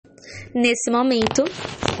nesse momento,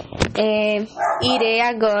 irei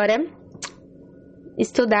agora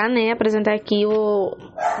estudar, apresentar aqui o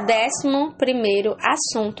 11º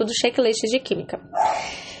assunto do checklist de química.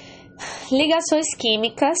 Ligações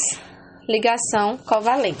químicas, ligação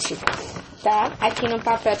covalente, tá? Aqui no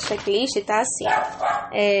papel de checklist tá assim,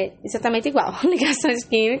 exatamente igual. Ligações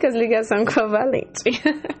químicas, ligação covalente.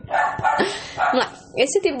 Vamos lá.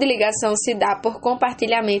 Esse tipo de ligação se dá por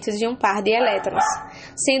compartilhamento de um par de elétrons,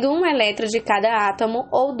 sendo um elétron de cada átomo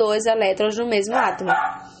ou 2 elétrons do mesmo átomo.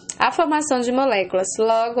 A formação de moléculas,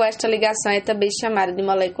 logo esta ligação é também chamada de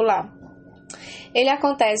molecular. Ele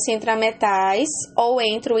acontece entre ametais ou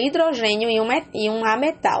entre o hidrogênio e um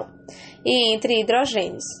ametal, e entre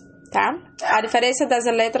hidrogênios, tá? A diferença das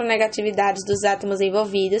eletronegatividades dos átomos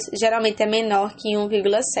envolvidos geralmente é menor que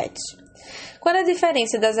 1,7. Quando a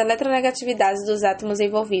diferença das eletronegatividades dos átomos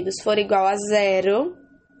envolvidos for igual a 0,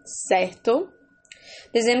 certo?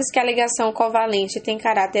 Dizemos que a ligação covalente tem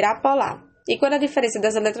caráter apolar. E quando a diferença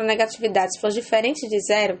das eletronegatividades for diferente de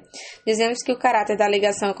 0, dizemos que o caráter da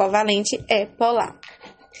ligação covalente é polar.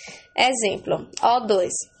 Exemplo, O2,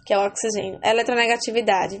 que é o oxigênio. A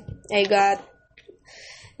eletronegatividade é igual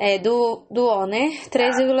do O,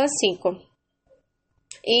 3,5.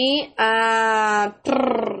 E a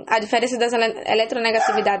diferença das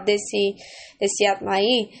eletronegatividades desse átomo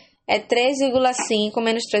aí é 3,5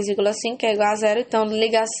 menos 3,5, que é igual a 0. Então,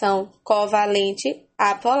 ligação covalente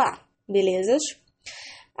apolar. Beleza?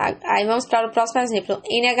 Aí vamos para o próximo exemplo.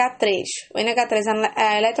 NH3. O NH3,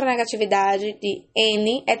 a eletronegatividade de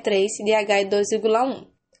N é 3 e de H é 2,1.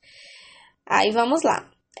 Aí vamos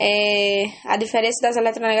lá. A diferença das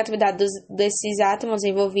eletronegatividades desses átomos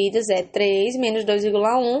envolvidos é 3 menos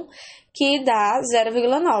 2,1, que dá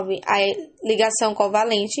 0,9. A ligação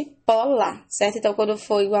covalente polar, certo? Então, quando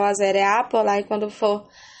for igual a 0 é apolar e quando for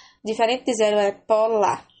diferente de 0 é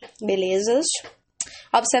polar. Beleza?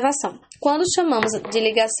 Observação. Quando chamamos de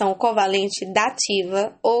ligação covalente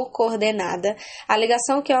dativa ou coordenada, a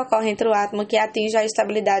ligação que ocorre entre o átomo que atinge a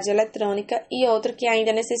estabilidade eletrônica e outro que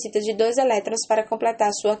ainda necessita de 2 elétrons para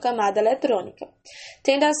completar sua camada eletrônica,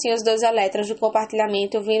 tendo assim os 2 elétrons do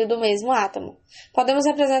compartilhamento vindo do mesmo átomo. Podemos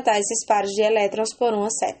representar esses pares de elétrons por uma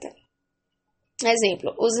seta.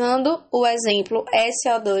 Exemplo, usando o exemplo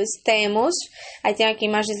SO2, temos, aí tem aqui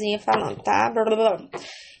imagenzinha falando, tá?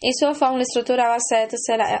 Em sua fórmula estrutural, a seta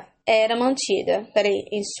era mantida.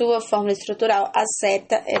 Em sua fórmula estrutural, a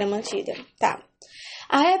seta era mantida, tá?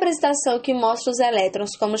 A representação que mostra os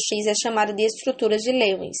elétrons como X é chamada de estrutura de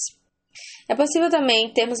Lewis. É possível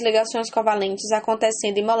também termos ligações covalentes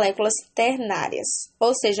acontecendo em moléculas ternárias,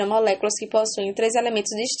 ou seja, moléculas que possuem 3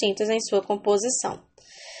 elementos distintos em sua composição.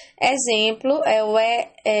 Exemplo é o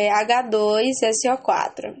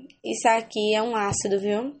H2SO4. Isso aqui é um ácido,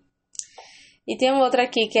 viu? E tem um outro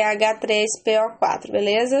aqui que é H3PO4,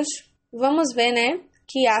 beleza? Vamos ver,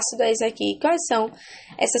 que ácido é esse aqui? Quais são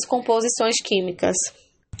essas composições químicas?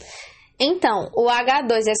 Então, o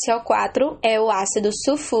H2SO4 é o ácido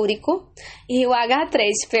sulfúrico e o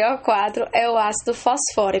H3PO4 é o ácido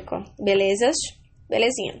fosfórico, beleza?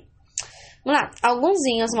 Belezinha. Vamos lá. Alguns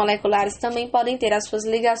íons moleculares também podem ter as suas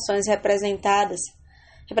ligações representadas.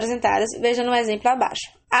 Veja no exemplo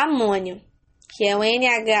abaixo. Amônio, que é o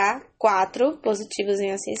NH4,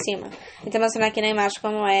 positivozinho assim em cima. Então, mostrando aqui na imagem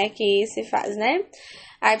como é que se faz,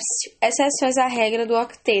 As exceções à regra do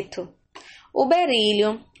octeto. O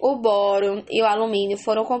berílio, o boro e o alumínio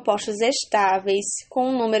foram compostos estáveis com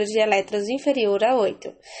um número de elétrons inferior a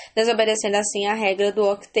 8, desobedecendo assim a regra do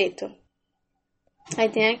octeto. Aí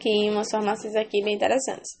tem aqui umas formações aqui bem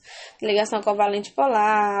interessantes. Ligação covalente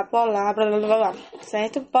polar, blá, blá, blá, blá,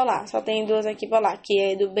 certo? Polar. Só tem 2 aqui polar, que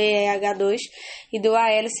é do BeH2 e do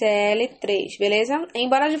AlCl3, beleza?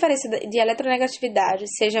 Embora a diferença de eletronegatividade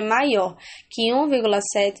seja maior que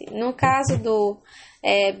 1,7, no caso do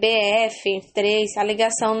BF3, a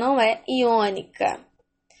ligação não é iônica,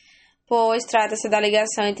 pois trata-se da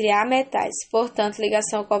ligação entre ametais, portanto,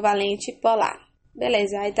 ligação covalente polar.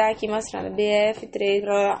 Beleza, aí tá aqui mostrando BF3,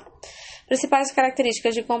 blá, blá. Principais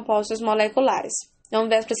características de compostos moleculares. Vamos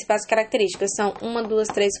ver as principais características. São 1, 2,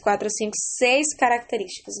 3, 4, 5, 6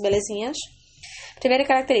 características, belezinhas? Primeira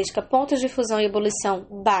característica, pontos de fusão e ebulição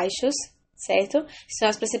baixos, certo? São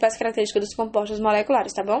as principais características dos compostos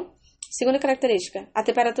moleculares, tá bom? Segunda característica, a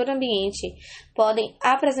temperatura ambiente podem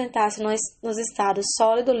apresentar-se nos estados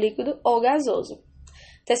sólido, líquido ou gasoso.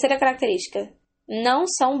 Terceira característica, não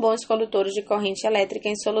são bons condutores de corrente elétrica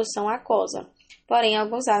em solução aquosa. Porém,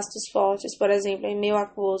 alguns ácidos fortes, por exemplo, em meio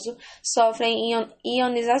aquoso, sofrem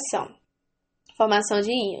ionização, formação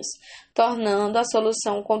de íons, tornando a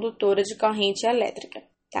solução condutora de corrente elétrica,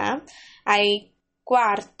 tá? Aí,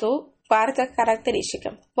 Quarta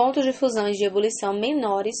característica, pontos de fusão e de ebulição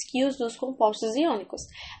menores que os dos compostos iônicos.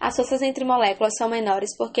 As forças entre moléculas são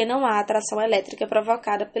menores porque não há atração elétrica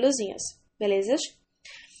provocada pelos íons, beleza?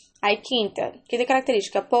 Aí, quinta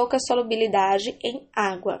característica, pouca solubilidade em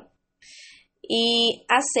água. E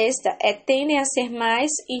a sexta tendem a ser mais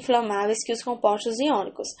inflamáveis que os compostos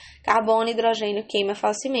iônicos. Carbono e hidrogênio queimam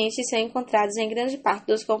facilmente e são encontrados em grande parte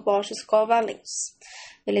dos compostos covalentes.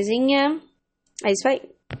 Belezinha? É isso aí.